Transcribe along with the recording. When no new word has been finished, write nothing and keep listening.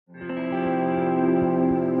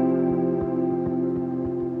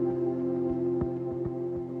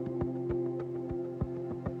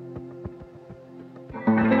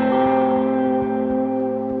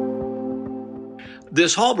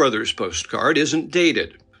This Hall Brothers postcard isn't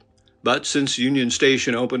dated, but since Union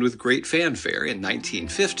Station opened with great fanfare in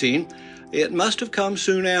 1915, it must have come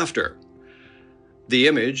soon after. The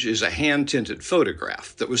image is a hand-tinted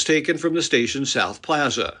photograph that was taken from the station's South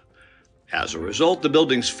Plaza. As a result, the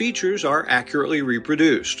building's features are accurately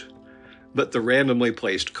reproduced, but the randomly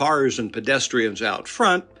placed cars and pedestrians out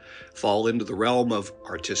front fall into the realm of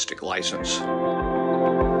artistic license.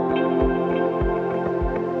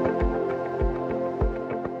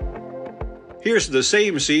 Here's the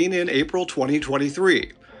same scene in April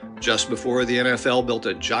 2023, just before the NFL built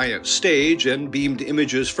a giant stage and beamed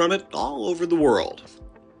images from it all over the world.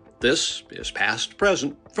 This is Past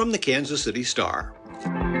Present from the Kansas City Star.